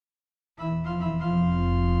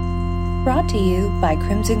Brought to you by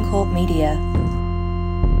Crimson Cult Media.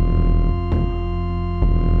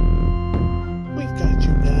 We got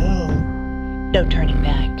you now. No turning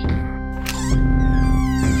back.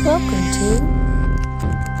 Welcome to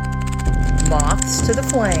Moths to the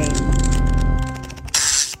Flame.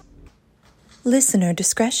 Listener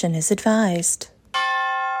discretion is advised.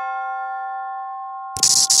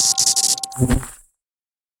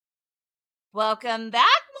 Welcome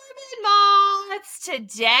back, Morbid Moths.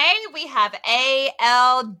 Today we have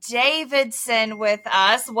A.L. Davidson with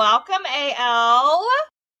us. Welcome, A.L.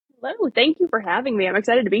 Hello, thank you for having me. I'm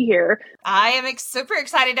excited to be here. I am super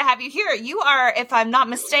excited to have you here. You are, if I'm not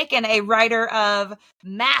mistaken, a writer of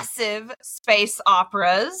massive space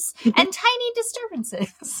operas and tiny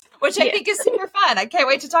disturbances, which I think is super fun. I can't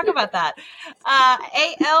wait to talk about that.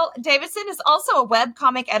 A.L. Davidson is also a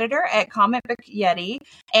webcomic editor at Comic Book Yeti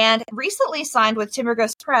and recently signed with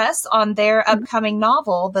Timberghost Press on their upcoming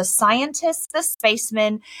novel, The Scientists, the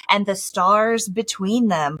Spacemen, and the Stars Between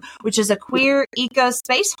Them, which is a queer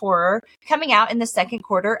eco-space horror coming out in the second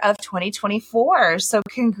quarter of 2024. So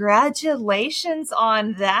congratulations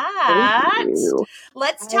on that.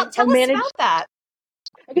 Let's tell us about that.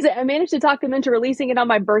 Like I said, I managed to talk them into releasing it on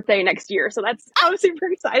my birthday next year, so I'm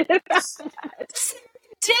super excited about that.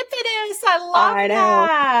 Serendipitous. I love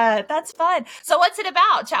that. That's fun. So what's it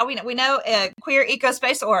about? We know queer eco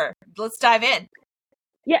space horror. Let's dive in.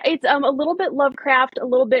 Yeah, it's a little bit Lovecraft, a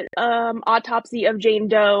little bit Autopsy of Jane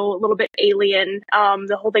Doe, a little bit Alien.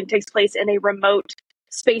 The whole thing takes place in a remote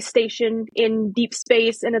space station in deep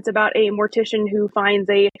space, and it's about a mortician who finds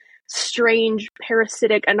a strange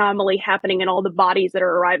parasitic anomaly happening in all the bodies that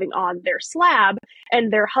are arriving on their slab,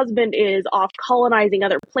 and their husband is off colonizing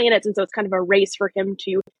other planets, and so it's kind of a race for him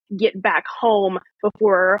to get back home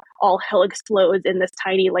before all hell explodes in this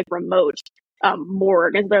tiny, remote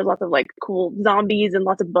morgue. And there's lots of cool zombies and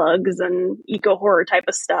lots of bugs and eco horror type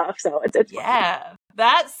of stuff. So it's fun.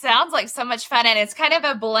 That sounds like so much fun. And it's kind of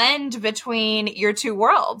a blend between your two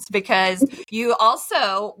worlds because you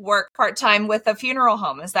also work part-time with a funeral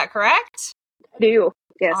home. Is that correct? I do.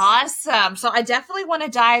 Yes. Awesome. So I definitely want to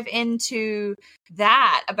dive into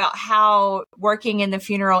that about how working in the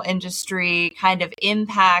funeral industry kind of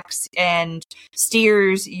impacts and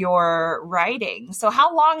steers your writing. So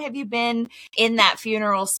how long have you been in that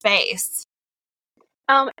funeral space?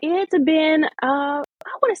 It's been, I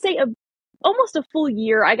want to say almost a full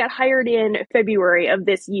year. I got hired in February of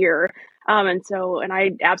this year. And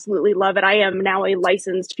I absolutely love it. I am now a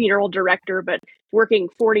licensed funeral director, but working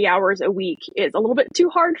 40 hours a week is a little bit too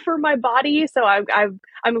hard for my body. So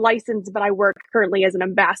I'm licensed, but I work currently as an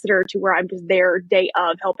ambassador to where I'm just there day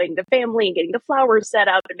of helping the family and getting the flowers set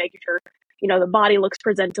up and making sure, the body looks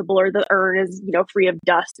presentable or the urn is, free of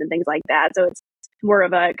dust and things like that. So it's more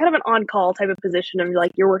of a kind of an on-call type of position of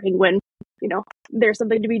you're working when, there's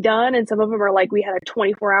something to be done. And some of them are we had a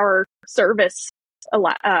 24-hour service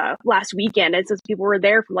last weekend, and so people were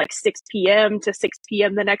there from 6 p.m. to 6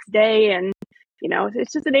 p.m. the next day, and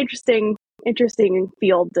it's just an interesting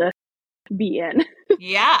field to be in.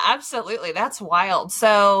 Yeah, absolutely. That's wild.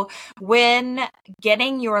 So when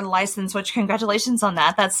getting your license, which congratulations on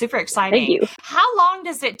that, that's super exciting. Thank you. How long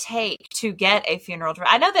does it take to get a funeral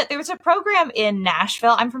director? I know that there's a program in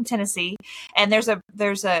Nashville. I'm from Tennessee, and there's a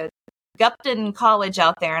Gupton College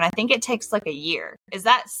out there, and I think it takes a year. Is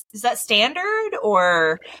that standard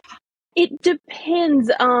or? It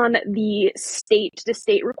depends on the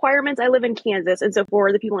state-to-state requirements. I live in Kansas, and so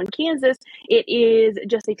for the people in Kansas, it is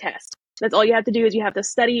just a test. That's all you have to do is you have to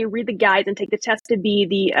study, read the guides, and take the test to be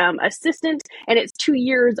the assistant. And it's 2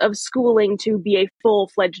 years of schooling to be a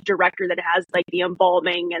full-fledged director that has the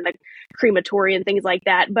embalming and the crematory and things like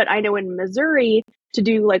that. But I know in Missouri, to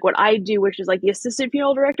do what I do, which is the assistant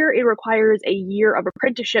funeral director, it requires a year of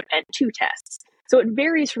apprenticeship and 2 tests. So it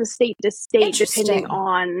varies from state to state depending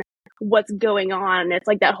on what's going on. It's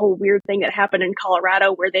that whole weird thing that happened in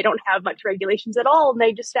Colorado where they don't have much regulations at all, and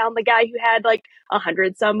they just found the guy who had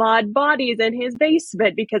 100 some odd bodies in his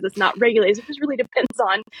basement because it's not regulated. So it just really depends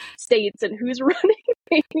on states and who's running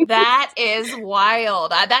things. That is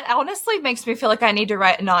wild. That honestly makes me feel like I need to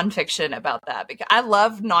write nonfiction about that because I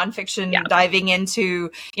love nonfiction diving into,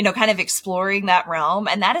 kind of exploring that realm.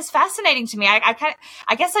 And that is fascinating to me.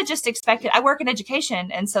 I guess I just expected, I work in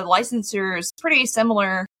education, and so licensure is pretty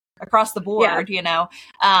similar across the board,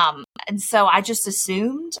 and so I just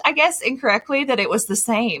assumed, I guess incorrectly, that it was the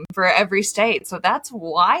same for every state. So that's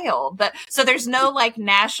wild. So there's no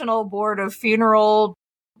national board of funeral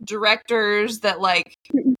directors that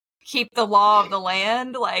keep the law of the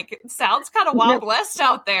land. Like, it sounds kind of Wild West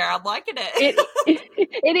out there. I'm liking it.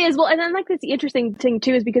 It is. Well, and then like the interesting thing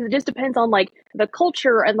too is because it just depends on like the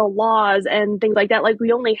culture and the laws and things like that. Like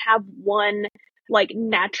we only have one like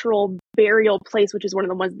natural burial place, which is one of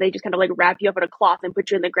the ones they just kind of like wrap you up in a cloth and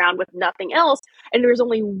put you in the ground with nothing else. And there's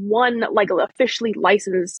only one like officially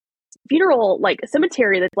licensed funeral like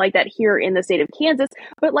cemetery that's like that here in the state of Kansas.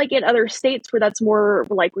 But like in other states where that's more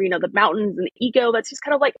like where, you know, the mountains and the eco, that's just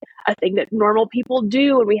kind of like a thing that normal people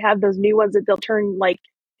do. And we have those new ones that they'll turn like,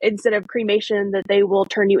 instead of cremation, that they will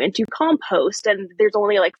turn you into compost. And there's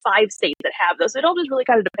only like 5 states that have those. So it all just really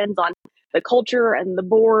kind of depends on the culture and the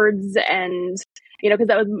boards. And, you know, because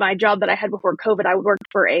that was my job that I had before COVID. I worked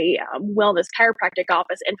for a wellness chiropractic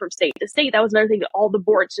office, and from state to state, that was another thing that all the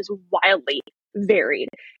boards just wildly varied.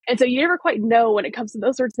 And so you never quite know when it comes to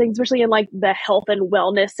those sorts of things, especially in like the health and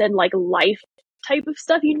wellness and like life type of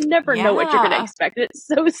stuff. You never know what you're going to expect. It's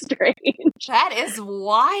so strange. That is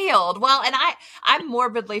wild. Well, and I'm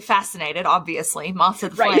morbidly fascinated, obviously, Moths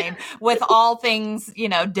of the Flame, with all things, you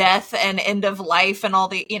know, death and end of life and all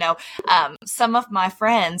the, you know, some of my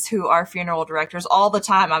friends who are funeral directors, all the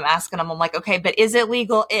time I'm asking them, I'm like, okay, but is it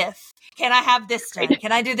legal if? Can I have this done?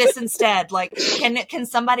 Can I do this instead? Like, can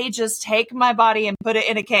somebody just take my body and put it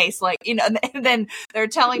in a case? Like, you know, and then they're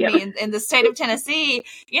telling me in the state of Tennessee,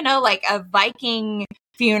 you know, like a Viking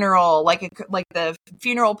funeral, like the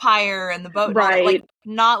funeral pyre and the boat, like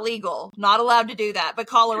not legal, not allowed to do that. But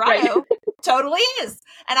Colorado totally is.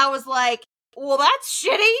 And I was like, well, that's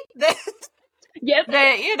shitty. Yep.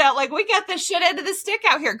 You know, like we got the shit end of the stick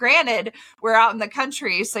out here. Granted, we're out in the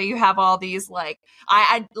country, so you have all these like,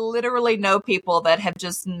 I literally know people that have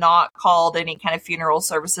just not called any kind of funeral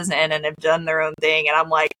services in and have done their own thing. And I'm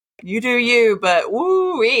like, you do you, but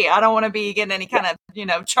woo-wee, I don't want to be getting any kind of, you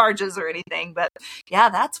know, charges or anything. But yeah,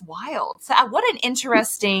 that's wild. So what an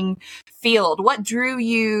interesting field. What drew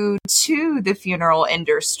you to the funeral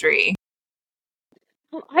industry?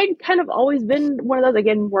 I'd kind of always been one of those,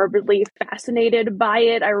 again, morbidly fascinated by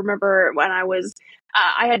it. I remember when I was,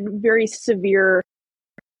 I had very severe,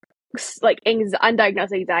 like,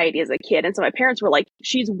 undiagnosed anxiety as a kid. And so my parents were like,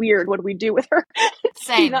 she's weird. What do we do with her?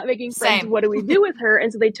 She's not making friends. What do we do with her?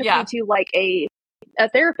 And so they took me to like a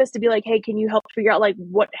therapist to be like, hey, can you help figure out like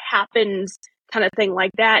what happens, kind of thing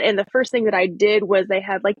like that. And the first thing that I did was they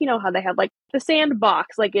had like, you know how they have like the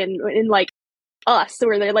sandbox, like in like Us,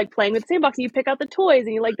 where they're like playing with the sandbox and you pick out the toys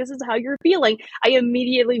and you're like, this is how you're feeling. I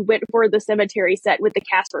immediately went for the cemetery set with the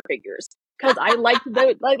Casper figures because I liked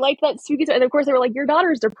that spooky stuff. And of course they were like, your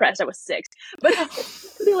daughter's depressed. I was 6, but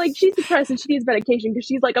they're like, she's depressed and she needs medication because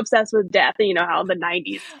she's like obsessed with death. And you know how the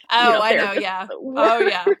 90s. I know. Yeah. Oh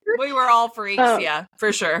yeah. We were all freaks. Yeah,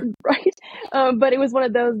 for sure. Right. But it was one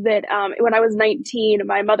of those that when I was 19,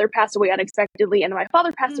 my mother passed away unexpectedly and my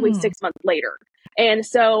father passed away 6 months later. And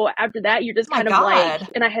so after that, you're just kind of like,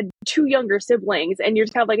 and I had 2 younger siblings, and you're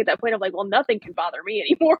just kind of like at that point of like, well, nothing can bother me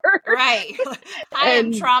anymore. Right. I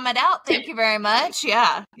am traumatized out. Thank you very much.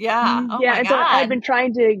 Yeah. Yeah. Oh yeah. My and God. so I've been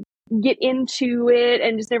trying to get into it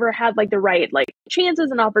and just never had like the right like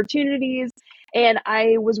chances and opportunities. And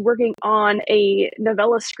I was working on a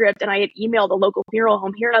novella script and I had emailed a local funeral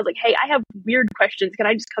home here and I was like, hey, I have weird questions. Can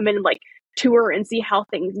I just come in and like tour and see how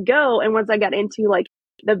things go? And once I got into like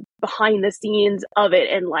the behind the scenes of it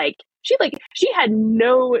and like she had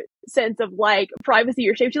no sense of like privacy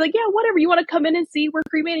or shame. She's like, yeah, whatever, you want to come in and see, we're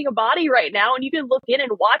cremating a body right now and you can look in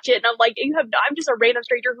and watch it. And I'm like, I'm just a random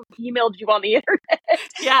stranger who emailed you on the internet.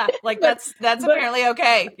 Yeah, like that's apparently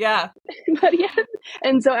okay. Yeah. But yeah.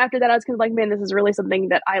 And so after that I was kind of like, man, this is really something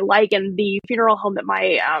that I like. And the funeral home that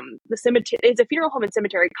my the cemetery, it's a funeral home and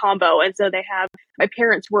cemetery combo, and so they have, my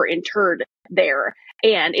parents were interred there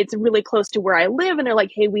and it's really close to where I live, and they're like,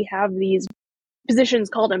 hey, we have these positions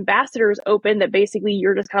called ambassadors open that basically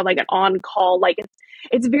you're just kind of like an on-call, like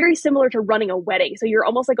it's very similar to running a wedding. So you're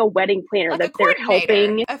almost like a wedding planner, like that they're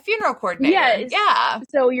helping. A funeral coordinator. Yeah.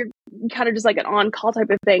 So you're kind of just like an on-call type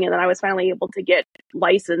of thing. And then I was finally able to get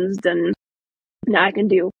licensed and now I can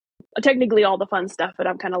do technically all the fun stuff, but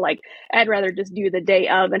I'm kind of like, I'd rather just do the day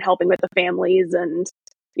of and helping with the families. And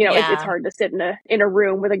you know, it's hard to sit in a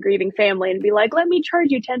room with a grieving family and be like, let me charge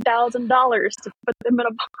you $10,000 to put them in a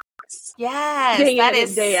box. Yes, day in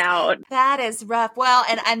and day out. That is rough. Well,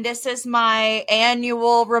 and this is my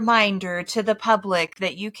annual reminder to the public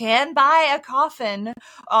that you can buy a coffin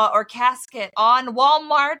or casket on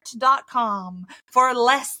Walmart.com for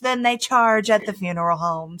less than they charge at the funeral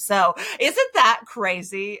home. So isn't that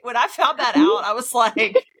crazy? When I found that out, I was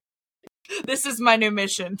like, this is my new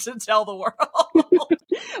mission to tell the world.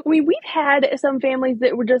 We've had some families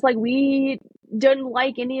that were just like, we didn't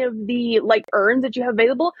like any of the like urns that you have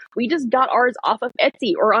available, we just got ours off of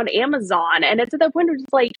Etsy or on Amazon. And it's at that point where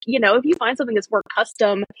it's like, you know, if you find something that's more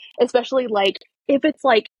custom, especially like if it's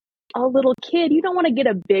like a little kid, you don't want to get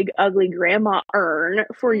a big ugly grandma urn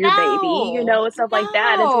for your baby, you know, stuff like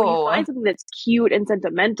that. And so when you find something that's cute and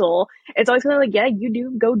sentimental, it's always kind of like, yeah, you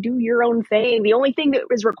do go do your own thing. The only thing that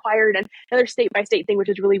is required, and another state by state thing, which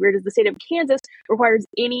is really weird, is the state of Kansas requires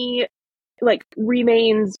any like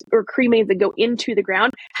remains or cremains that go into the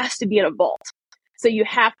ground has to be in a vault. So you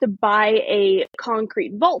have to buy a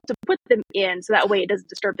concrete vault to put them in, so that way it doesn't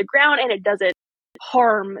disturb the ground and it doesn't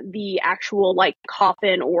harm the actual like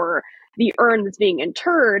coffin or the urn that's being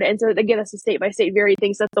interred. And so they give us a state by state varied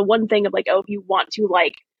things. That's the one thing of like, oh, if you want to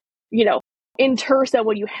like, you know, inter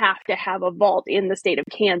someone, you have to have a vault in the state of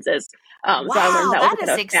Kansas. Wow, so I learned that was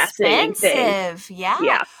is expensive.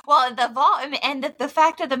 Yeah. Well, the vault, and the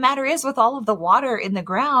fact of the matter is, with all of the water in the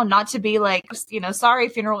ground, not to be like, you know, sorry,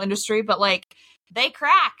 funeral industry, but like they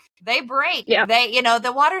crack, they break, they, you know,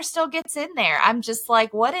 the water still gets in there. I'm just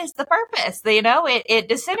like, what is the purpose? You know, it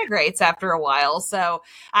disintegrates after a while. So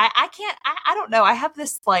I can't, I don't know. I have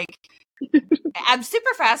this like, I'm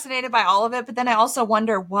super fascinated by all of it, but then I also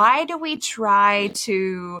wonder, why do we try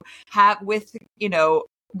to have with, you know,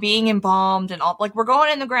 being embalmed and all, like we're going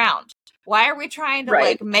in the ground. Why are we trying to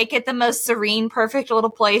like make it the most serene, perfect little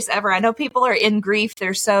place ever? I know people are in grief.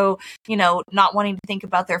 They're so, you know, not wanting to think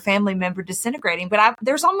about their family member disintegrating, but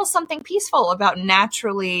there's almost something peaceful about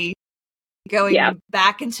naturally going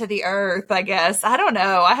back into the earth, I guess. I don't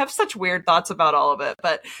know. I have such weird thoughts about all of it,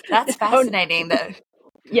 but that's fascinating.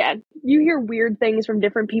 Yeah, you hear weird things from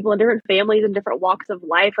different people and different families and different walks of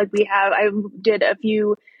life. Like I did a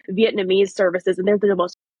few Vietnamese services, and they're the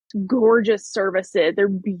most gorgeous services. They're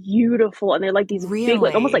beautiful, and they're like these big,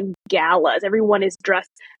 like almost like galas. Everyone is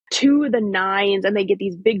dressed to the nines, and they get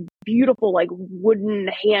these big, beautiful, like wooden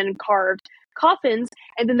hand carved coffins,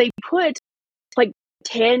 and then they put like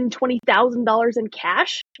 $10,000-$20,000 in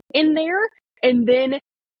cash in there, and then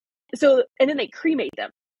they cremate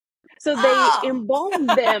them. So they embalm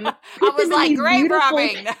them. I was like, grave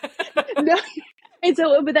robbing. No. And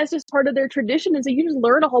so, but that's just part of their tradition. And so you just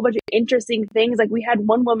learn a whole bunch of interesting things. Like we had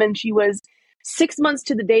one woman, she was 6 months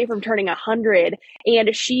to the day from turning 100.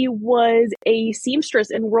 And she was a seamstress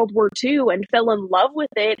in World War II and fell in love with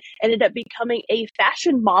it, ended up becoming a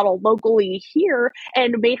fashion model locally here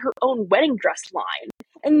and made her own wedding dress line.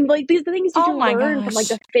 And like these are the things that you learn from like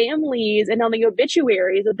the families and on the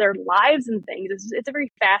obituaries of their lives and things. It's a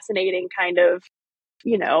very fascinating kind of,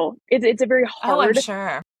 you know, it's a very hard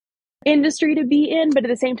industry to be in, but at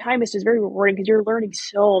the same time, it's just very rewarding because you're learning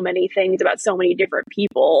so many things about so many different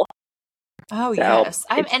people. Oh, so yes.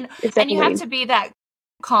 And you have to be that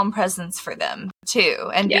calm presence for them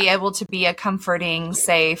too, and be able to be a comforting,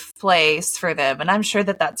 safe place for them. And I'm sure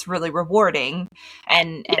that that's really rewarding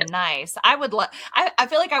and nice. I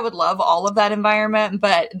feel like I would love all of that environment,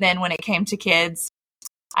 but then when it came to kids,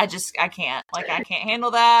 I can't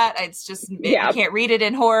handle that. It's just, I can't read it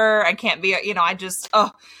in horror. I can't be, you know,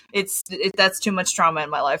 that's too much trauma in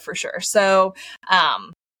my life for sure. So,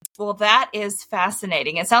 well, that is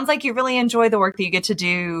fascinating. It sounds like you really enjoy the work that you get to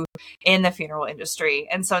do in the funeral industry.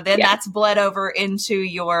 And so then that's bled over into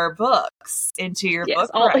your books, into your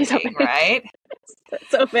book writing, right?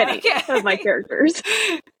 So many of my characters.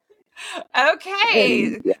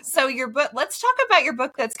 Okay. So your book, let's talk about your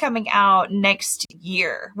book that's coming out next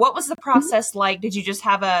year. What was the process like? Did you just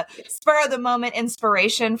have a spur of the moment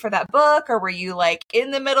inspiration for that book? Or were you like in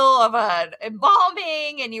the middle of an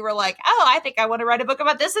embalming and you were like, oh, I think I want to write a book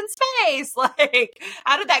about this in space? Like,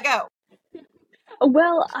 how did that go?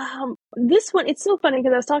 Well, this one, it's so funny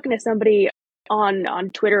because I was talking to somebody on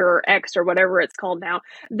Twitter or X or whatever it's called now.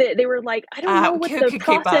 They were like, I don't know what the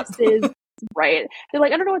process is. Right. They're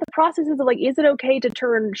like, I don't know what the process is of like, is it okay to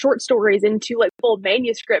turn short stories into like full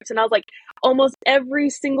manuscripts? And I was like, almost every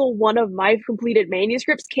single one of my completed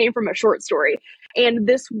manuscripts came from a short story. And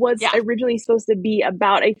this was originally supposed to be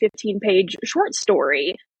about a 15-page short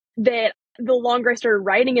story that the longer I started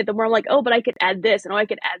writing it, the more I'm like, oh, but I could add this and I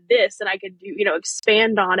could add this and I could do, you know,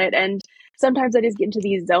 expand on it. And sometimes I just get into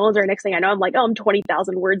these zones or next thing I know, I'm like, oh, I'm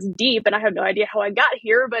 20,000 words deep and I have no idea how I got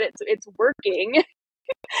here, but it's working.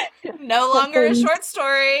 No longer a short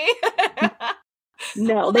story.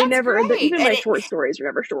 No, well, they never, even my short stories are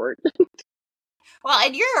never short. Well,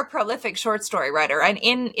 and you're a prolific short story writer. And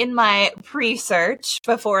in my pre-search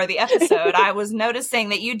before the episode, I was noticing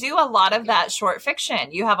that you do a lot of that short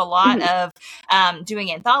fiction. You have a lot of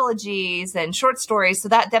doing anthologies and short stories. So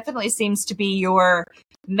that definitely seems to be your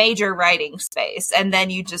major writing space. And then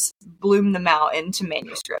you just bloom them out into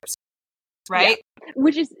manuscripts. Right? Yeah.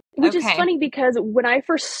 Which is Which is Okay. funny because when I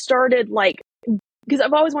first started, like, because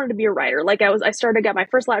I've always wanted to be a writer. Like I got my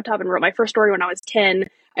first laptop and wrote my first story when I was 10.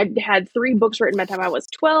 I had 3 books written by the time I was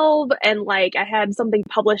 12, and like I had something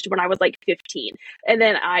published when I was like 15. And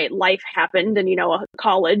then life happened, and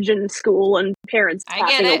college and school and parents I get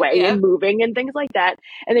passing it. away Yep. and moving and things like that.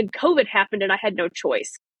 And then COVID happened, and I had no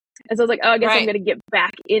choice. And so I was like, oh, I guess I'm Right. going to get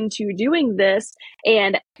back into doing this.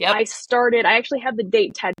 And Yep. I actually have the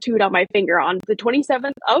date tattooed on my finger. On the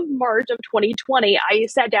 27th of March of 2020, I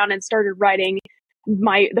sat down and started writing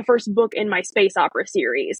the first book in my space opera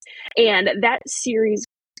series. And that series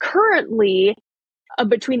currently,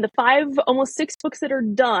 between the 5, almost 6 books that are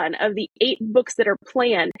done, of the 8 books that are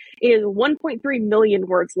planned, is 1.3 million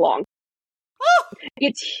words long.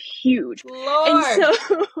 It's huge. Lord.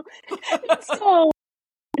 And so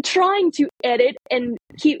trying to edit and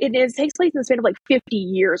it takes place in the span of like 50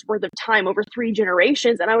 years worth of time over 3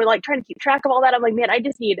 generations. And I was like trying to keep track of all that. I'm like, man, I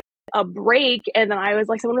just need a break. And then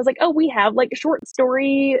someone was like, oh, we have like short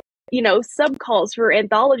story, sub calls for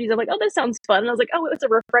anthologies. I'm like, oh, this sounds fun. And I was like, oh, it's a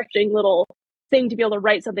refreshing little thing to be able to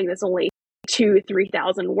write something that's only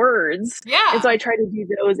 2,000-3,000 words. Yeah. And so I try to do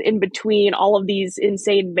those in between all of these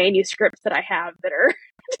insane manuscripts that I have that are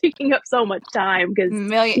taking up so much time.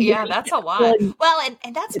 Yeah, that's a lot. Well,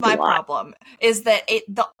 and that's my problem is that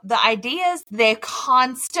the ideas, they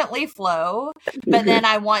constantly flow, but then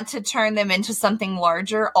I want to turn them into something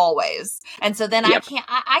larger always. And so then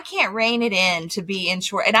I can't rein it in to be in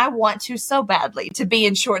short, and I want to so badly to be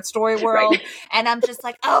in short story world. Right. And I'm just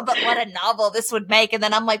like, oh, but what a novel this would make. And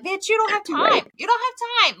then I'm like, bitch, you don't have time. Right. You don't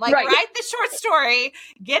have time. Like, write the short story,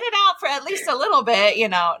 get it out for at least a little bit,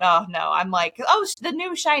 No. I'm like, oh, the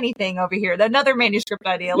new shiny thing over here, another manuscript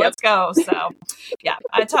idea. Yep. Let's go. So yeah,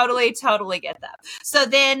 I totally get that. So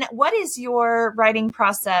then what is your writing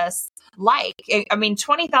process like? I mean,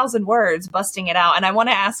 20,000 words, busting it out. And I want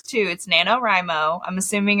to ask too, it's NaNoWriMo. I'm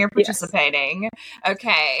assuming you're participating. Yes.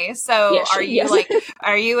 Okay. So are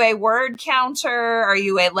you a word counter? Are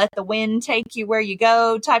you a let the wind take you where you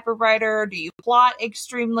go type of writer? Do you plot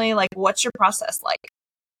extremely? Like, what's your process like?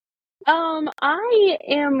 I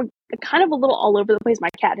am kind of a little all over the place. My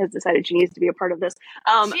cat has decided she needs to be a part of this.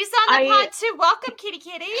 She's on the pod too. Welcome, Kitty.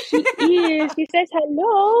 She is. She says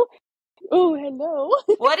hello. Oh, hello.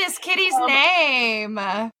 What is Kitty's name?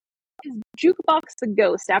 Jukebox the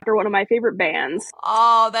Ghost, after one of my favorite bands.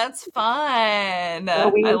 Oh, that's fun.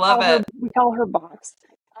 I love it. We call her Box.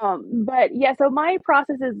 But yeah, so my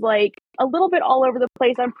process is like a little bit all over the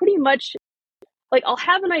place. I'm pretty much like, I'll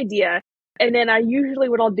have an idea. And then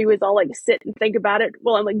what I'll do is I'll like sit and think about it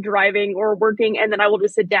while I'm like driving or working. And then I will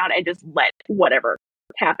just sit down and just let whatever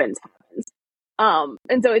happens.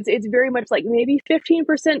 And so it's very much like maybe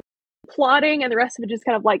 15% plotting and the rest of it just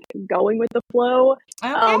kind of like going with the flow.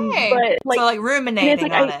 Okay. But so like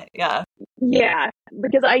ruminating on it. Yeah. Yeah.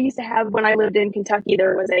 Because I used to have, when I lived in Kentucky,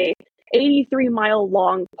 there was a 83-mile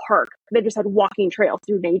long park that just had walking trails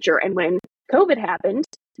through nature. And when COVID happened,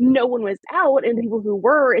 no one was out, and the people who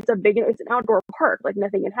were, it's an outdoor park, like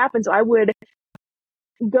nothing had happened. So I would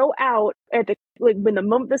go out when the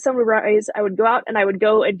moment the sun would rise, I would go out and I would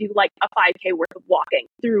go and do like a 5K worth of walking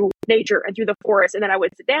through nature and through the forest. And then I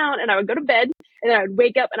would sit down and I would go to bed, and then I would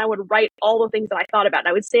wake up and I would write all the things that I thought about. And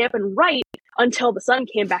I would stay up and write until the sun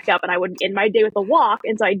came back up, and I would end my day with a walk.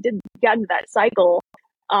 And so I got into that cycle.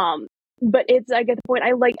 But it's, I get the point.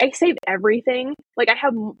 I save everything. Like I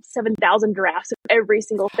have 7,000 drafts of every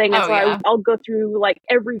single thing. And I'll go through like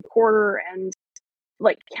every quarter and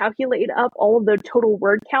like calculate up all of the total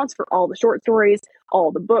word counts for all the short stories,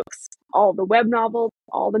 all the books, all the web novels,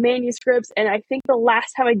 all the manuscripts. And I think the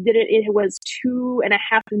last time I did it, it was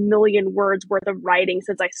 2.5 million words worth of writing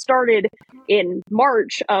since I started in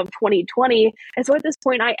March of 2020. And so at this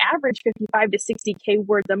point, I average 55 to 60K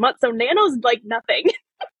words a month. So Nano's like nothing.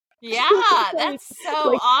 Yeah, that's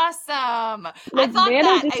so awesome. I thought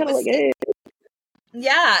that it was...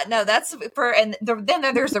 Yeah, no, that's and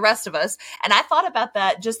then there's the rest of us. And I thought about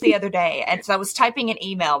that just the other day. And so I was typing an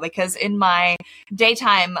email because in my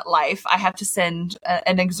daytime life, I have to send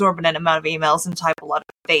an exorbitant amount of emails and type a lot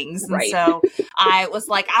of things. And so I was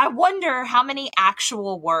like, I wonder how many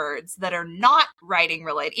actual words that are not writing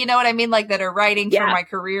related, you know what I mean? Like that are writing for my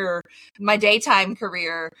career, my daytime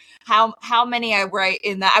career, how many I write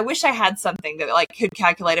in that. I wish I had something that like could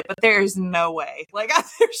calculate it, but there's no way. Like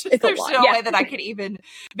there's no way that I could even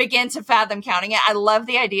begin to fathom counting it. I love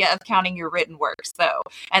the idea of counting your written works though.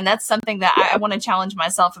 And that's something that I want to challenge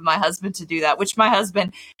myself and my husband to do that, which my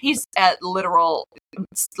husband, he's at literal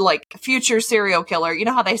like future serial killer. You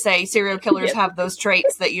know how they say serial killers have those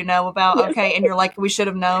traits that you know about? Okay. And you're like, we should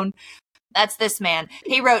have known. That's this man.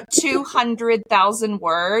 He wrote 200,000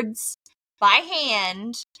 words by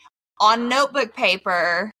hand on notebook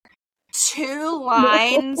paper, 2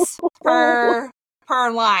 lines per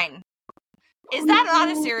line. Is that not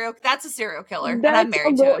a serial? That's a serial killer, and I'm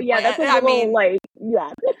married to him. Yeah, that's a little yeah.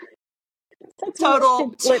 That's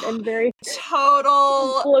Total, and very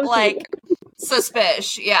total, floaty. like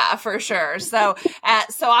suspicious. Yeah, for sure. So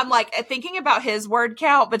I'm like thinking about his word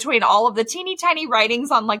count between all of the teeny tiny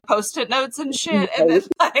writings on like Post-it notes and shit,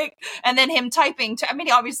 and then him typing. I mean,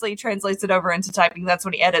 he obviously translates it over into typing. That's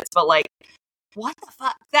when he edits, but like, what the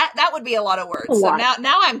fuck? That would be a lot of words. So now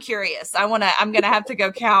I'm curious. I'm gonna have to go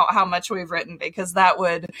count how much we've written, because that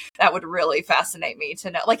would really fascinate me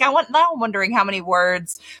to know. Like now I'm wondering how many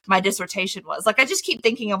words my dissertation was. Like I just keep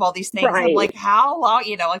thinking of all these things. Right. I'm like, how long?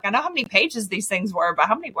 Like I know how many pages these things were, but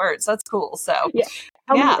how many words? That's cool. So yeah.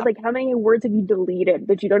 How many words have you deleted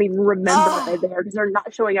that you don't even remember are there because they're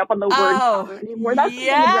not showing up on the word counter anymore? That's what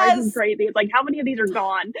drives me crazy. It's like, how many of these are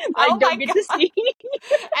gone? I don't get to see.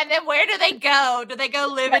 And then where do they go? Do they go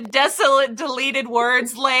live in desolate, deleted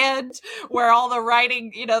words land where all the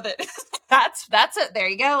writing, that's it. There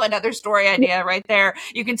you go. Another story idea right there.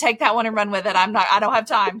 You can take that one and run with it. I don't have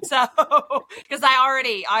time. So, because I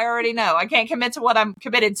already know I can't commit to what I'm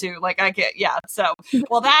committed to. Like I can't. Yeah. So,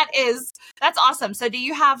 well, that's awesome. So do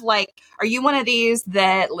you have are you one of these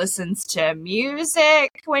that listens to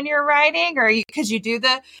music when you're writing, or because you do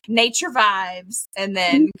the nature vibes and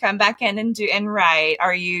then come back in and write?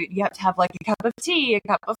 Are you have to have like a cup of tea, a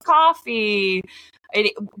cup of coffee?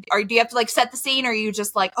 Or do you have to set the scene, or are you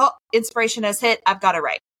just like, oh, inspiration has hit, I've got to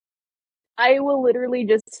write? I will literally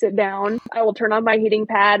just sit down. I will turn on my heating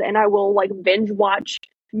pad and I will binge watch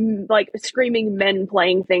screaming men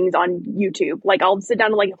playing things on YouTube. Like I'll sit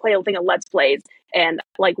down and play a thing of Let's Plays and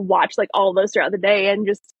watch all those throughout the day and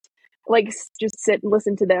just sit and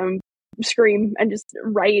listen to them scream and just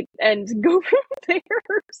write and go from there.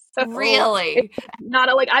 So really, not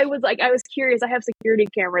I was curious. I have security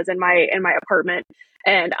cameras in my apartment,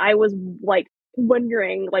 and I was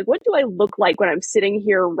wondering what do I look like when I'm sitting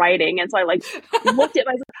here writing? And so I looked at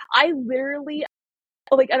myself. I literally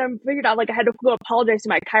and I figured out I had to go apologize to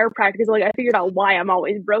my chiropractor because I figured out why I'm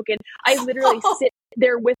always broken. I literally sit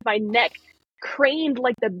there with my neck craned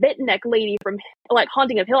like the bit neck lady from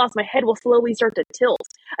Haunting of Hill House. My head will slowly start to tilt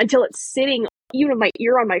until it's sitting even my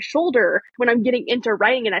ear on my shoulder when I'm getting into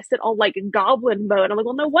writing, and I sit all goblin mode. I'm like,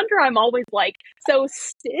 well, no wonder I'm always so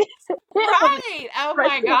stiff. Right. Oh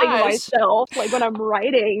my gosh. Myself when I'm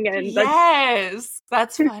writing. And yes,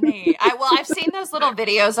 that's funny. I've seen those little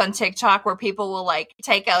videos on TikTok where people will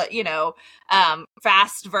take a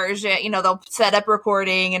fast version. They'll set up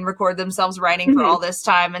recording and record themselves writing for all this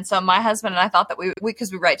time. And so my husband and I thought that we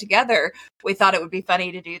because we write together, we thought it would be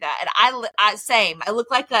funny to do that. And I look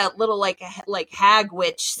like a little hag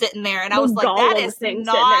witch sitting there, and I was like, that is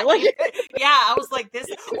not I was like this,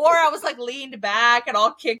 or I was leaned back and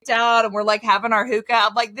all kicked out, and we're having our hookah.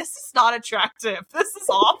 I'm like, this is not attractive. This is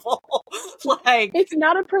awful. It's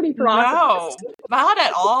not a pretty process. No, not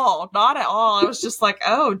at all. Not at all. I was just like,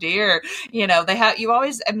 oh dear.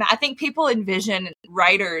 I think people envision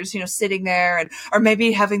writers, sitting there or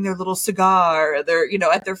maybe having their little cigar, or their,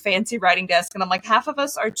 at their fancy writing desk. And I'm like, half of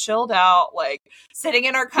us are chilled out, sitting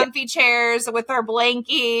in our comfy chairs with our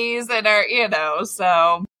blankies and our,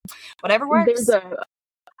 so whatever works. There's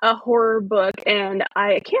a horror book, and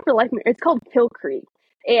I can't for the life of me. It's called Kill Creek,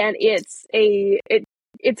 and it's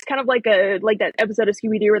kind of like that episode of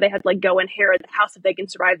Scooby-Doo where they had to go inherit the house if they can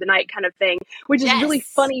survive the night kind of thing, which is really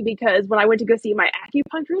funny because when I went to go see my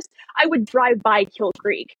acupuncturist, I would drive by Kill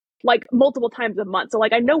Creek multiple times a month. So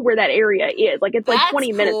I know where that area is. It's That's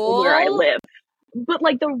 20 minutes from where I live. But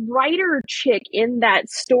the writer chick in that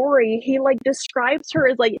story, he describes her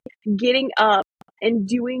as getting up and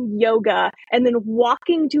doing yoga and then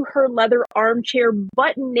walking to her leather armchair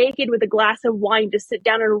butt naked with a glass of wine to sit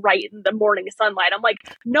down and write in the morning sunlight. I'm like,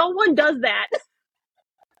 no one does that.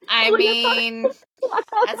 I mean,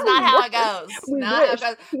 that's not how it goes.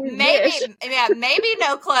 Maybe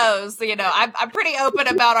no clothes. I'm pretty open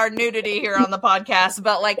about our nudity here on the podcast,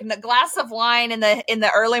 but a glass of wine in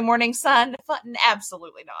the early morning sun,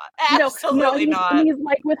 absolutely not. Absolutely not. He's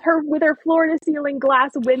with her floor to ceiling glass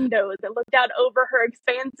windows that looked out over her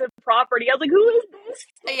expansive property. I was like, who is this?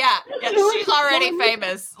 Yeah, she's already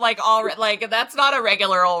famous. That's not a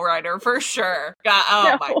regular old writer for sure.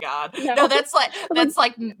 God, my God. No, that's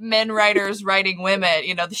like men writers writing women.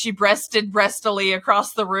 She breasted breastily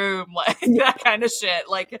across the room, that kind of shit.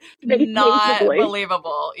 Not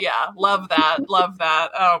believable. Yeah, love that.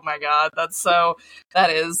 Oh my God, that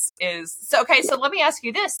is so. Okay, so let me ask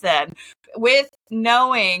you this then. with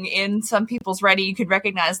knowing in some people's writing, you could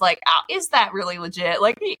recognize like, oh, is that really legit?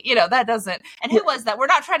 Like, that doesn't. And who was that? We're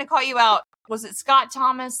not trying to call you out. Was it Scott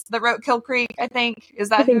Thomas that wrote Kill Creek? I think. Is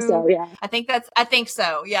that I think who? so, yeah. I think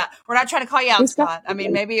so. Yeah. We're not trying to call you out, Scott. I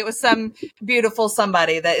mean, maybe it was some beautiful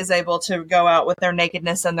somebody that is able to go out with their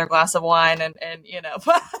nakedness and their glass of wine and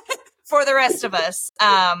but for the rest of us,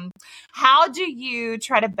 how do you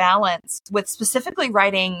try to balance with specifically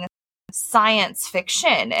writing science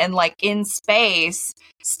fiction and like in space,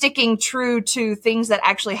 sticking true to things that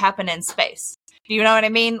actually happen in space? Do you know what I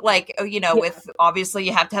mean? Like, with obviously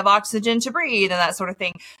you have to have oxygen to breathe and that sort of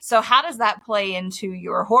thing. So how does that play into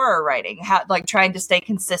your horror writing? How, like, trying to stay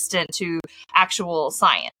consistent to actual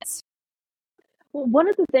science? Well, one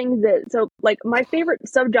of the things my favorite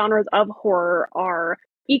subgenres of horror are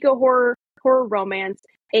eco horror, horror romance,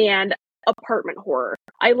 and apartment horror.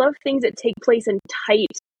 I love things that take place in tight,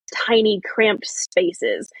 tiny, cramped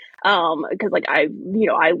spaces. Because I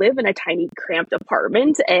live in a tiny, cramped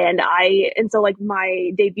apartment, and so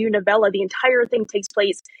my debut novella, the entire thing takes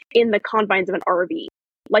place in the confines of an RV.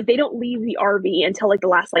 Like, they don't leave the RV until like the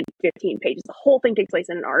last 15 pages. The whole thing takes place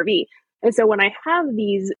in an RV. And so when I have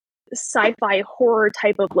these sci-fi horror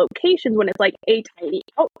type of locations, when it's like a tiny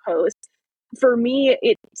outpost, for me,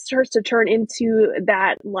 it starts to turn into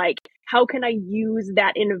that, like, how can I use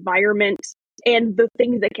that environment and the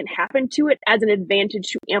things that can happen to it as an advantage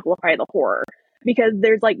to amplify the horror? Because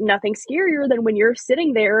there's like nothing scarier than when you're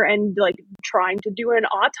sitting there and like trying to do an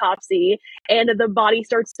autopsy and the body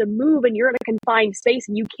starts to move and you're in a confined space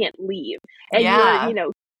and you can't leave. And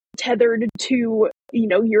you're, tethered to,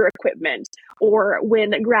 your equipment, or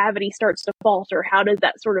when gravity starts to falter, how does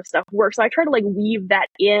that sort of stuff work? So I try to like weave that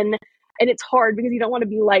in. And it's hard because you don't want to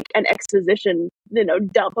be like an exposition,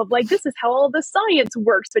 dump of like, this is how all the science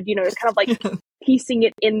works. But, it's kind of like piecing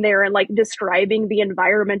it in there and like describing the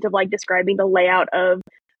environment of like describing the layout of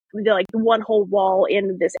the one whole wall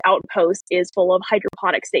in this outpost is full of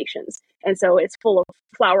hydroponic stations. And so it's full of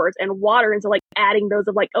flowers and water. And so like adding those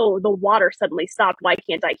of like, oh, the water suddenly stopped. Why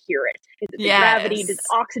can't I hear it? Is it the gravity? Did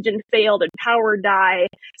oxygen fail? Did power die?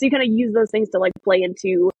 So you kind of use those things to like play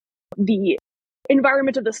into the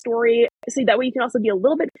environment of the story, so that way you can also be a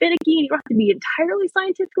little bit finicky. You don't have to be entirely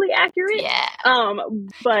scientifically accurate.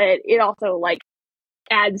 But it also like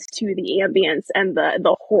adds to the ambience and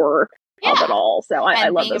the horror of it all. So I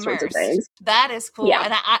love those sorts of things. That is cool.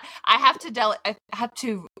 And I have to I have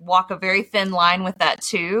to walk a very thin line with that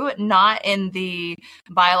too, not in the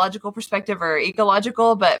biological perspective or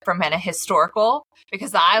ecological, but from a historical,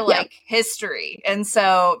 because I like history. And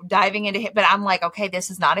so diving into it, but I'm like, okay,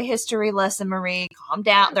 this is not a history lesson, Marie. Calm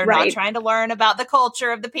down. They're not trying to learn about the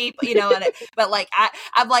culture of the people, but like,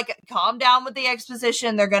 I'm like, calm down with the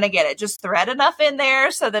exposition. They're going to get it. Just thread enough in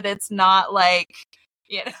there so that it's not like,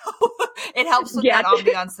 it helps with that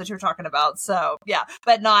ambiance that you're talking about. So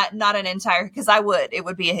but not an entire, because it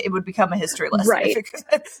would become a history lesson. Right.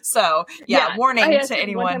 So warning to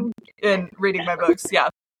anyone in reading my books.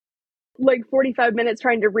 Like 45 minutes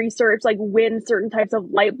trying to research like when certain types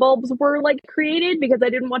of light bulbs were like created, because I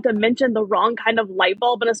didn't want to mention the wrong kind of light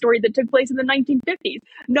bulb in a story that took place in the 1950s.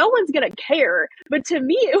 No one's going to care. But to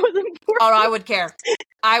me, it was important. Oh, I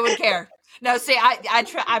would care. No, see,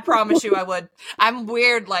 I promise you I would. I'm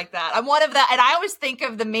weird like that. I'm one of that. And I always think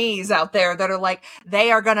of the me's out there that are like,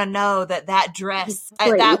 they are going to know that dress,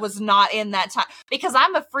 that was not in that time. Because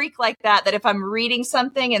I'm a freak like that if I'm reading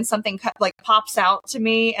something and something like pops out to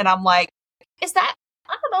me and I'm like, is that,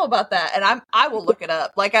 I don't know about that. And I will look it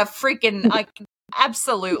up like a freaking, like,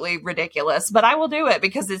 absolutely ridiculous, but I will do it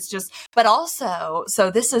because it's just, but also,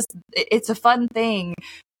 so it's a fun thing,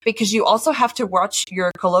 because you also have to watch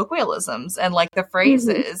your colloquialisms and like the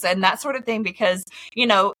phrases and that sort of thing, because,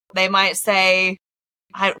 they might say,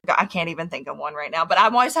 I can't even think of one right now, but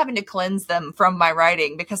I'm always having to cleanse them from my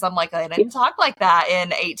writing because I'm like, I didn't talk like that in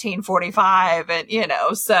 1845.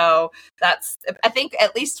 And, so that's, I think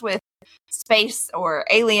at least with space or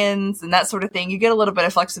aliens and that sort of thing, you get a little bit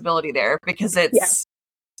of flexibility there because it's,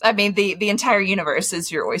 I mean, the entire universe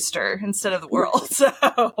is your oyster instead of the world. So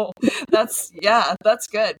that's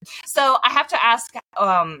good. So I have to ask,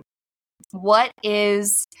 what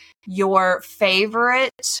is your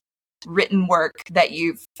favorite written work that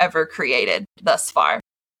you've ever created thus far?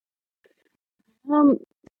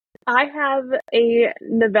 I have a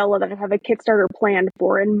novella that I have a Kickstarter planned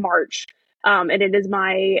for in March. And it is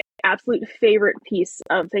my absolute favorite piece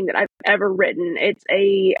of thing that I've ever written. It's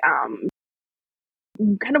a,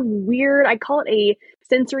 kind of weird, I call it a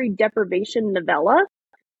sensory deprivation novella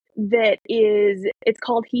it's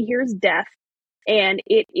called He Hears Death, and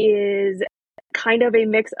it is kind of a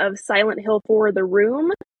mix of Silent Hill for The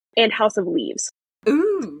Room and House of Leaves.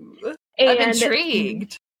 Ooh, And I'm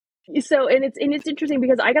intrigued. So, and it's interesting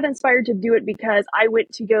because I got inspired to do it because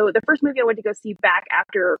the first movie I went to go see back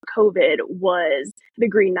after COVID was The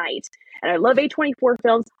Green Knight. And I love A24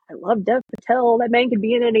 films. I love Dev Patel. That man can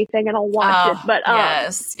be in anything and I'll watch it. But,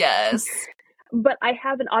 yes. But I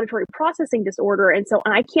have an auditory processing disorder. And so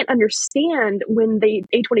I can't understand when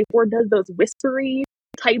A24 does those whispery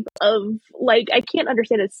type of, like, I can't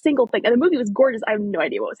understand a single thing. And the movie was gorgeous. I have no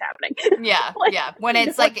idea what was happening. Yeah. When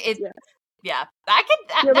it's Yeah,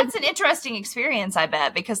 that's an interesting experience, I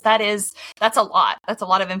bet, because that's a lot. That's a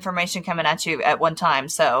lot of information coming at you at one time.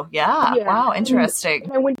 So yeah. Wow, interesting.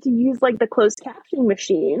 And I went to use like the closed captioning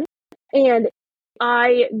machine, and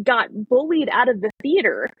I got bullied out of the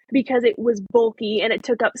theater because it was bulky and it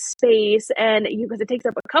took up space, and because it takes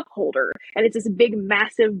up a cup holder, and it's this big,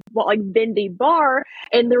 massive, like bendy bar,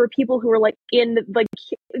 and there were people who were like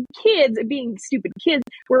kids being stupid kids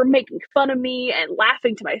were making fun of me and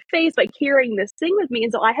laughing to my face by carrying this thing with me,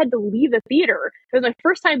 and so I had to leave the theater. It was my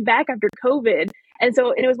first time back after COVID, and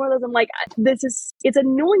it was one of those. I'm like, it's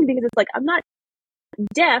annoying because it's like I'm not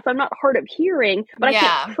deaf, I'm not hard of hearing, but I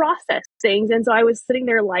can't process things. And so I was sitting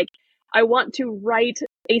there like, I want to write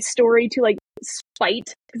a story to like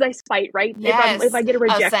spite, because I spite, right? Yes. If I get a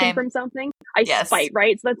rejection from something, I spite,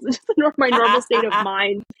 right? So that's just my normal state of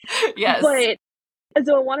mind. Yes. And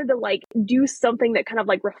so I wanted to like do something that kind of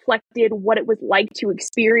like reflected what it was like to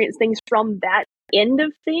experience things from that end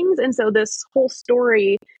of things. And so this whole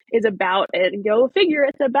story is about, and go figure,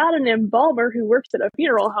 it's about an embalmer who works at a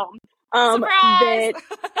funeral home. Surprise!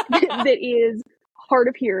 that is hard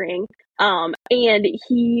of hearing. And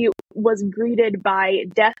he was greeted by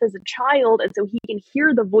death as a child, and so he can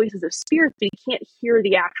hear the voices of spirits, but he can't hear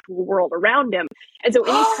the actual world around him. And so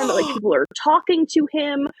anytime that like people are talking to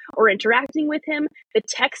him or interacting with him, the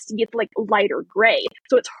text gets like lighter gray,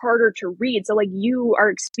 so it's harder to read. So like you are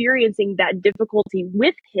experiencing that difficulty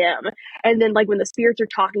with him, and then like when the spirits are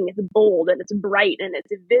talking, it's bold and it's bright and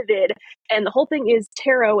it's vivid, and the whole thing is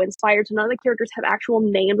tarot inspired. So none of the characters have actual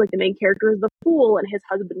names. Like the main character is the Fool, and his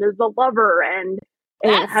husband is the Lover, and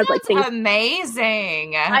that it has like things.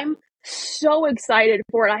 Amazing. I'm so excited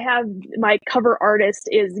for it. I have my cover artist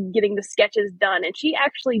is getting the sketches done, and she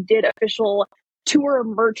actually did official tour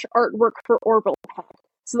merch artwork for Orville Pack.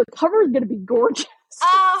 So the cover is going to be gorgeous.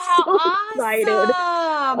 Oh, how so awesome.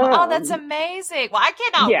 Excited. That's amazing. Well, I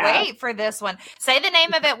cannot wait for this one. Say the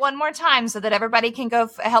name of it one more time so that everybody can go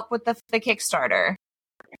help with the Kickstarter.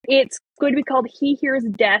 It's going to be called He Hears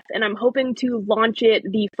Death, and I'm hoping to launch it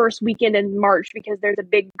the first weekend in March because there's a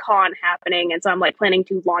big con happening, and so I'm like planning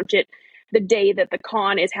to launch it the day that the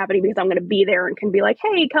con is happening because I'm going to be there and can be like,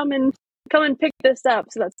 hey, come and pick this up.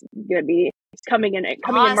 So that's going to be coming in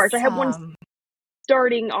March. I have one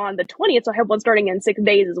starting on the 20th, so I have one starting in 6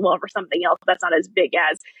 days as well for something else. That's not as big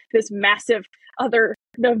as this massive other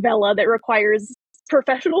novella that requires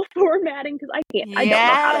professional formatting because I don't know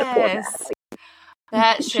how to format.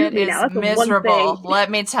 That shit is miserable. Let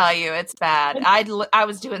me tell you, it's bad. I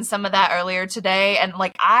was doing some of that earlier today, and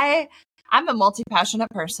like I'm a multi-passionate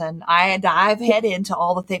person. I dive head into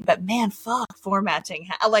all the things, but man, fuck formatting.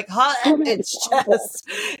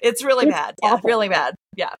 It's really bad. Yeah, really bad.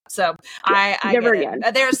 Yeah. So I never get again.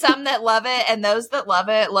 It. There's some that love it, and those that love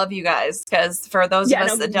it, love you guys. Because for those of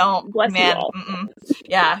us that don't, man,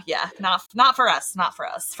 not for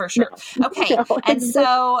us, for sure. No. Okay. And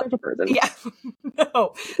so,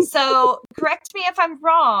 no. So correct me if I'm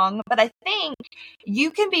wrong, but I think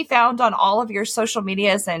you can be found on all of your social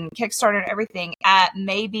medias and Kickstarter and everything at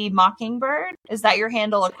Maybe Mockingbird. Is that your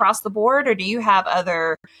handle across the board, or do you have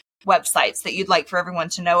other websites that you'd like for everyone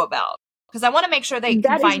to know about? Because I want to make sure they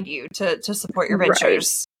can find you to support your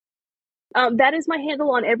ventures. Right. That is my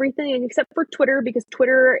handle on everything except for Twitter, because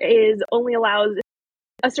Twitter only allows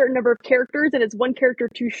a certain number of characters, and it's one character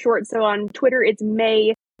too short. So on Twitter, it's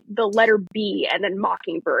May, the letter B, and then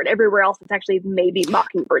Mockingbird. Everywhere else, it's actually Maybe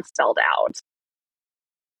Mockingbird spelled out.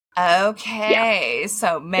 Okay,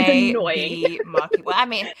 so maybe Mockingbird. Well, I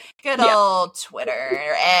mean, good old Twitter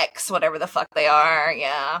or X, whatever the fuck they are.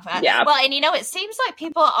 Yeah. Well, and it seems like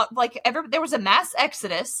people there was a mass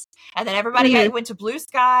exodus, and then everybody went to Blue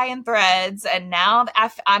Sky and Threads, and now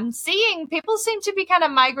I'm seeing people seem to be kind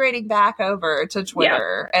of migrating back over to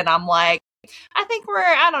Twitter, and I'm like, I think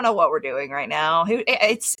I don't know what we're doing right now.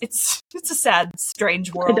 It's a sad,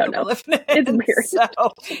 strange world that we're living in. It's weird.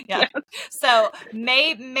 So, So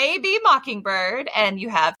maybe Mockingbird, and you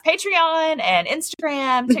have Patreon and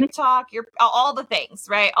Instagram, TikTok, all the things,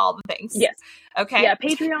 right? All the things. Yes. Okay. Yeah,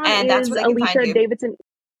 Patreon and is Alicia Davidson.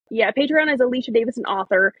 Yeah, Patreon is Alicia Davidson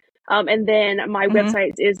author. And then my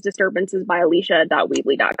website is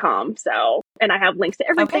disturbancesbyalicia.weebly.com. So, and I have links to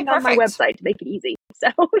everything on my website to make it easy. So,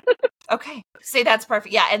 okay. See, that's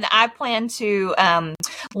perfect. Yeah. And I plan to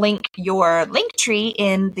link your link tree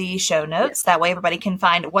in the show notes. That way everybody can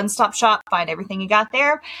find a one-stop shop, find everything you got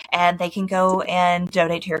there, and they can go and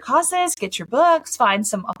donate to your causes, get your books, find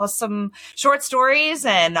some awesome short stories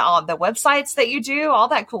and all the websites that you do, all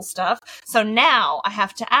that cool stuff. So now I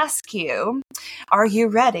have to ask you, are you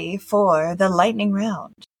ready for the lightning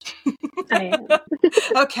round? I am.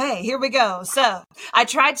 Okay, here we go. So I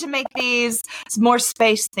tried to make these more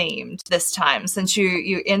space themed this time since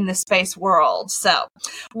you in the space world. So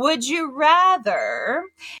would you rather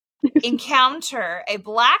encounter a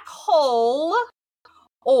black hole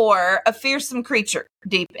or a fearsome creature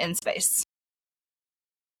deep in space?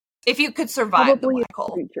 If you could survive the black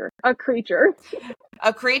hole. A creature.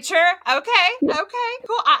 A creature? Okay. Yeah. Okay,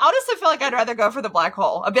 cool. I honestly feel like I'd rather go for the black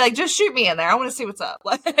hole. I'd be like, just shoot me in there. I want to see what's up.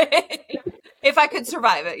 If I could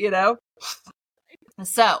survive it, you know?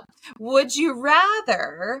 So, would you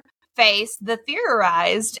rather face the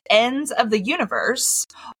theorized ends of the universe,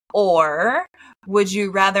 or would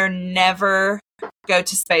you rather never go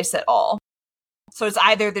to space at all? So it's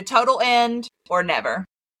either the total end or never.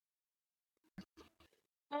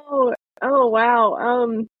 Oh wow.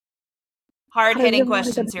 Hard-hitting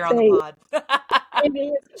questions here on the pod.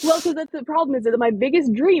 Well, because that's the problem is that my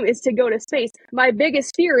biggest dream is to go to space. My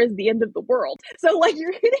biggest fear is the end of the world. So, like,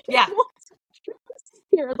 you're hitting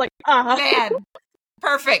here. It's like, Man,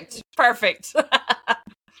 perfect. I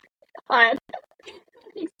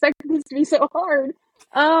expect this to be so hard.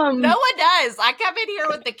 No one does. I come in here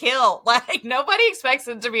with the kill. Like, nobody expects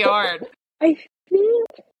it to be hard. I think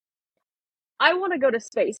I want to go to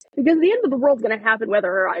space because the end of the world's going to happen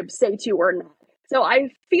whether I say to or not. So I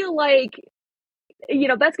feel like, you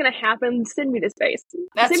know, that's going to happen. Send me to space.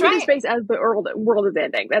 That's Send me to space as the world is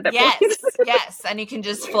ending. At that point. Yes. And you can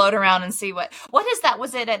just float around and see what is that?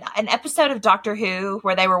 Was it an episode of Doctor Who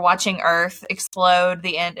where they were watching Earth explode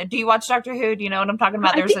the end? Do you watch Doctor Who? Do you know what I'm talking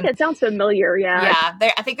about? I think that sounds familiar. Yeah.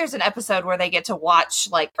 Yeah. I think there's an episode where they get to watch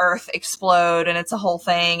like Earth explode and it's a whole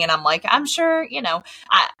thing. And I'm like, I'm sure, you know,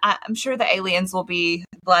 I'm sure the aliens will be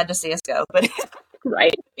glad to see us go, but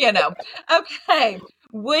right. You know, okay.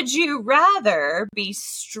 Would you rather be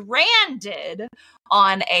stranded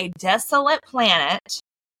on a desolate planet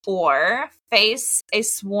or face a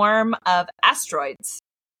swarm of asteroids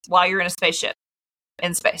while you're in a spaceship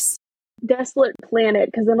in space? Desolate planet,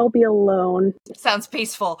 because then I'll be alone. Sounds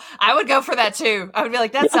peaceful. I would go for that too. I would be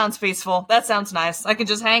like, that sounds peaceful. That sounds nice. I can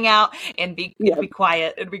just hang out and be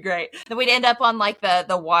quiet. It'd be great. Then we'd end up on like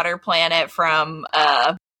the water planet from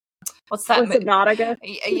what's that? Subnautica?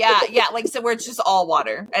 Yeah. Like, so where it's just all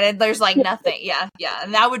water and there's like nothing. Yeah.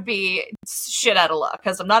 And that would be shit out of luck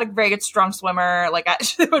because I'm not a very good strong swimmer. Like,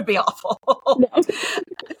 it would be awful. No.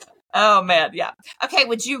 Oh man. Yeah. Okay.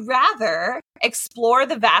 Would you rather explore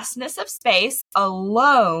the vastness of space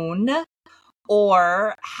alone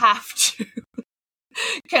or have to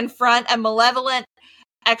confront a malevolent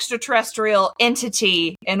extraterrestrial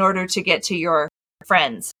entity in order to get to your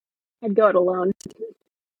friends? I'd go it alone.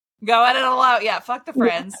 Go at it alone. Yeah, fuck the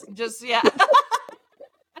friends. Just, As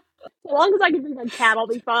long as I can bring my cat, I'll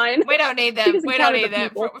be fine. We don't need them. We don't need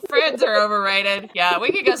them. Friends are overrated. Yeah,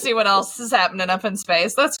 we can go see what else is happening up in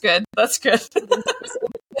space. That's good.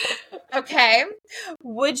 Okay.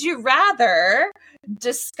 Would you rather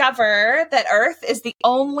discover that Earth is the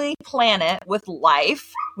only planet with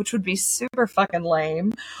life, which would be super fucking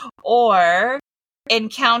lame, or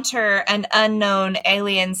encounter an unknown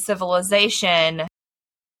alien civilization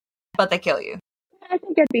but they kill you? I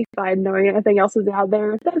think I'd be fine knowing anything else is out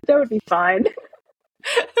there. That would be fine.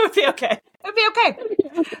 It would be okay. Okay.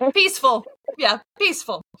 Peaceful. Yeah,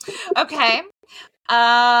 peaceful. Okay.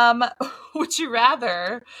 Would you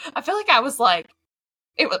rather? I feel like I was like,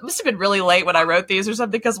 it must have been really late when I wrote these or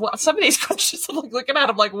something because some of these questions I'm like looking at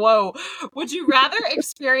them like, whoa. Would you rather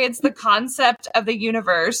experience the concept of the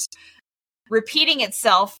universe repeating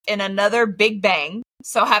itself in another Big Bang?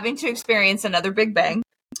 So having to experience another Big Bang,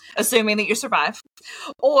 assuming that you survive,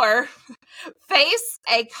 or face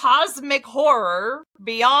a cosmic horror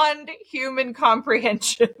beyond human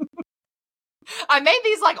comprehension. I made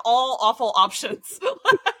these like all awful options.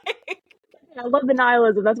 I love the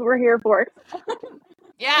nihilism. That's what we're here for.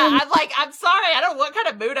 Yeah, I'm sorry. I don't know what kind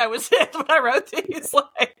of mood I was in when I wrote these.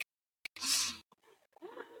 Like,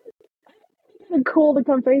 it's cool to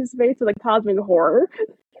come face to face with a cosmic horror.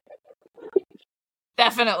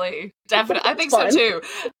 Definitely. I think so too.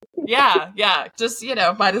 Yeah. Just,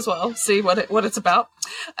 might as well see what it's about.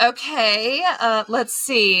 Okay, let's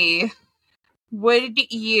see. would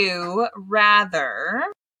you rather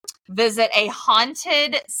visit a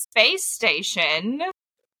haunted space station,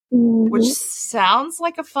 which sounds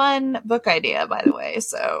like a fun book idea, by the way,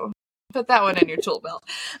 so put that one in your tool belt.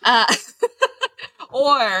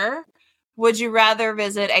 Or would you rather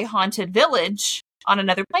visit a haunted village on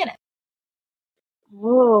another planet?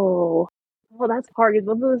 Oh, that's hard because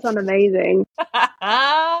both of those sound amazing.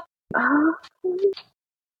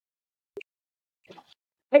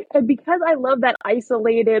 Because I love that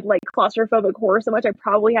isolated, like, claustrophobic horror so much, I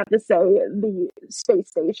probably have to say the space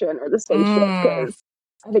station or the spaceship, because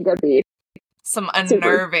I think that'd be some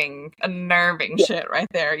unnerving shit right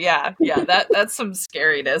there. Yeah, that's some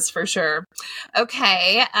scariness for sure.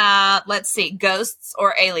 Okay, let's see. Ghosts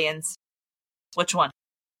or aliens? Which one?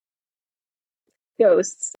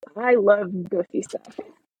 Ghosts. I love ghosty stuff.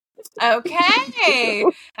 Okay.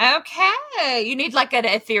 You need like an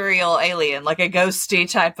ethereal alien, like a ghosty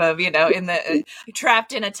type of, in the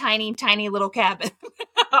trapped in a tiny, tiny little cabin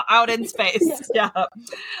out in space. Yes. Yeah.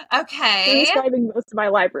 Okay. You're describing most of my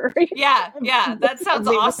library. Yeah. That sounds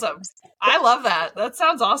awesome. I love that. That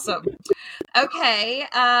sounds awesome. Okay.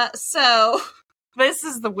 So this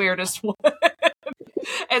is the weirdest one.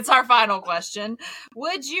 It's our final question.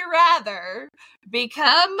 Would you rather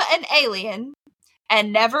become an alien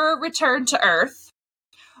and never return to Earth,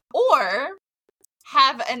 or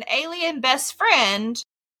have an alien best friend,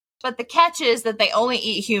 but the catch is that they only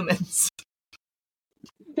eat humans?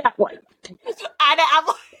 That one.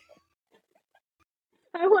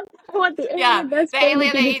 I want the alien best friend.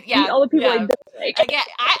 Alien they eat all the people I don't like. Again,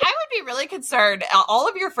 I would be really concerned. All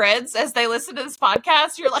of your friends, as they listen to this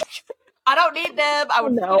podcast, you're like, I don't need them. I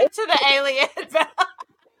would put it to the alien.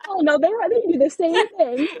 Oh no, they do the same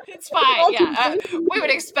thing. It's fine. Yeah, we would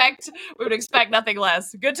expect nothing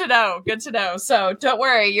less. Good to know. So don't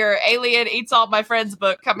worry, your Alien Eats All My Friends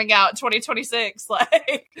book coming out in 2026.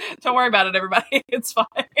 Like, don't worry about it, everybody. It's fine.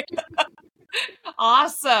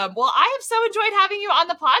 Awesome. Well, I have so enjoyed having you on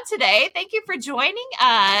the pod today. Thank you for joining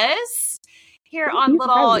us here on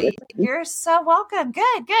Little. You're so welcome.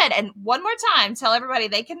 Good. And one more time, tell everybody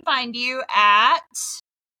they can find you at.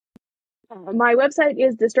 My website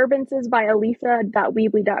is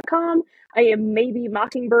disturbancesbyalisa.weebly.com. I am maybe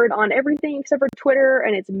Mockingbird on everything except for Twitter,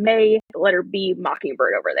 and it's May, the letter B,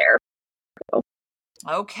 Mockingbird over there. So.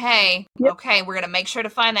 Okay. Yep. Okay. We're going to make sure to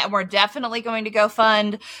find that. And we're definitely going to go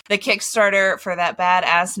fund the Kickstarter for that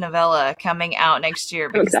badass novella coming out next year,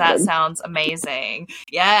 because that sounds amazing.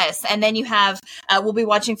 Yes. And then you have, we'll be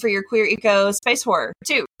watching for your Queer Eco Space Horror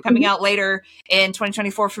too, coming out later in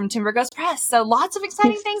 2024 from Timber Ghost Press. So lots of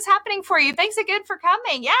exciting things happening for you. Thanks again for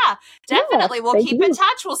coming. Yeah, definitely. We'll keep in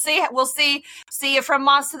touch. We'll see you from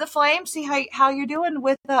Moths to the Flame. See how you're doing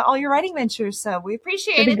with all your writing ventures. So we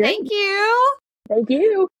appreciate it. Thank you. Thank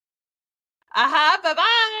you.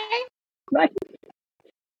 Bye-bye. Bye.